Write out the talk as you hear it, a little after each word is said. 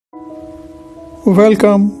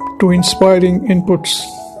Welcome to Inspiring Inputs.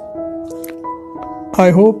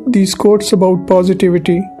 I hope these quotes about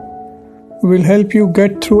positivity will help you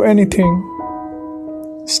get through anything.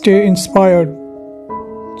 Stay inspired,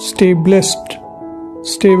 stay blessed,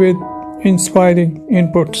 stay with inspiring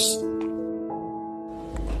inputs.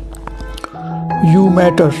 You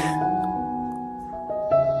matter.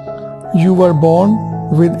 You were born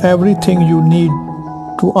with everything you need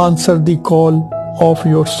to answer the call of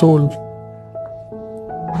your soul.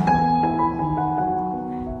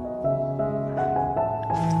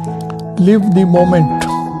 Live the moment.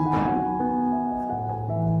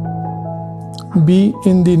 Be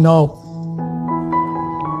in the now.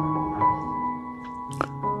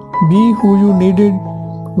 Be who you needed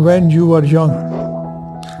when you were young.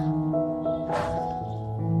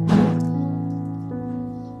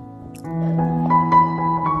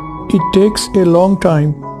 It takes a long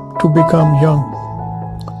time to become young.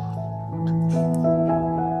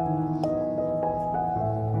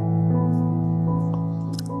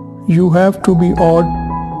 You have to be odd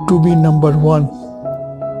to be number one.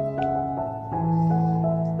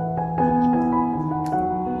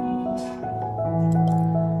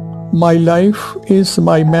 My life is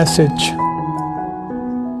my message.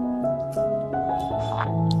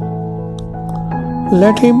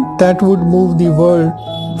 Let him that would move the world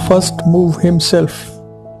first move himself.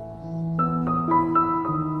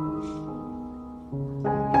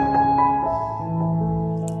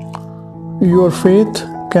 Your faith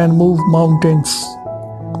can move mountains,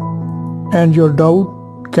 and your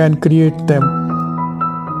doubt can create them.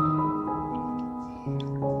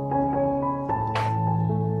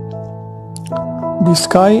 The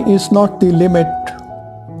sky is not the limit.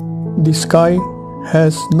 The sky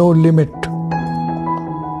has no limit.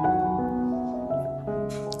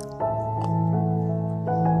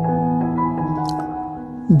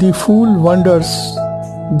 The fool wonders,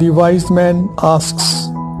 the wise man asks.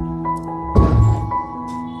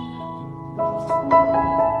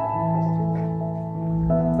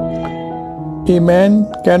 A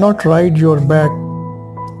man cannot ride your back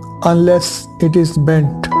unless it is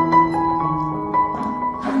bent.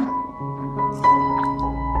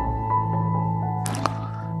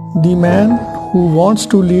 The man who wants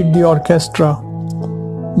to lead the orchestra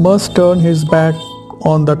must turn his back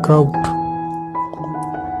on the crowd.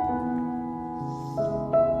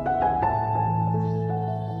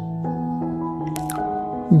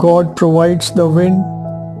 God provides the wind,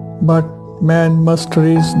 but man must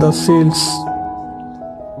raise the sails.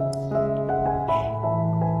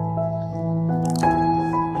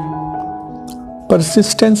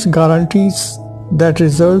 Persistence guarantees that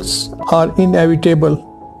results are inevitable.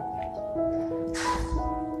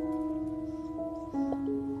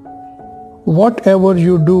 Whatever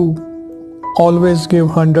you do, always give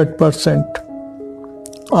 100%,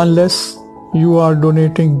 unless you are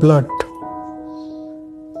donating blood.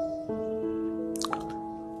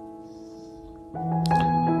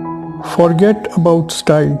 Forget about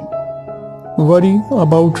style. Worry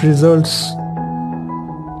about results.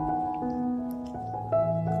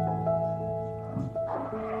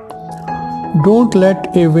 Don't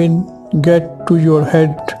let a win get to your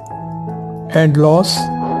head and loss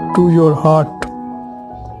to your heart.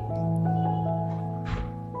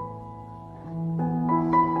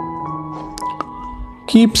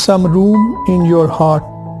 Keep some room in your heart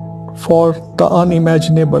for the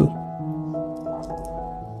unimaginable.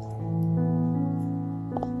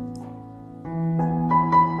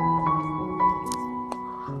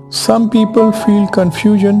 Some people feel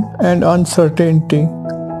confusion and uncertainty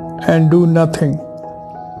and do nothing.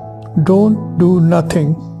 Don't do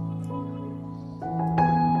nothing.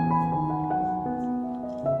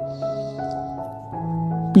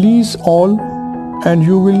 Please all, and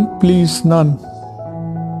you will please none.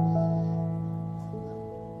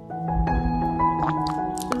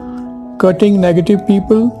 Cutting negative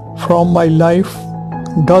people from my life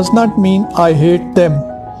does not mean I hate them.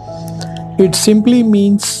 It simply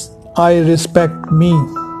means I respect me.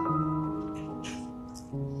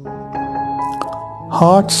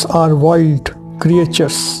 Hearts are wild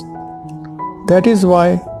creatures. That is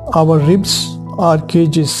why our ribs are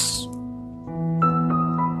cages.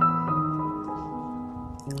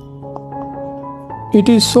 It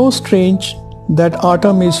is so strange that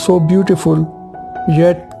autumn is so beautiful,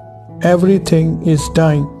 yet everything is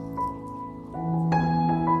dying.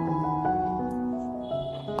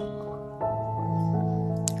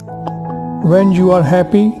 When you are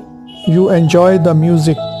happy, you enjoy the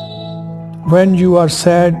music. When you are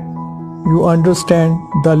sad, you understand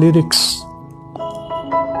the lyrics.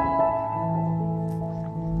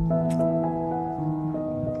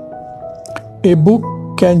 A book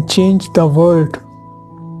can change the world.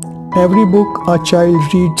 Every book a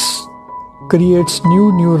child reads creates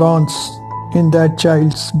new neurons in that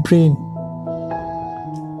child's brain.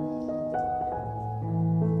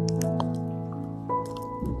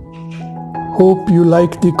 Hope you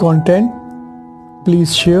like the content.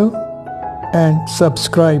 Please share and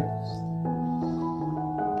subscribe.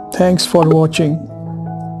 Thanks for watching.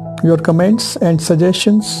 Your comments and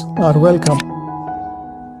suggestions are welcome.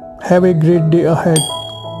 Have a great day ahead.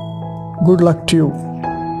 Good luck to you.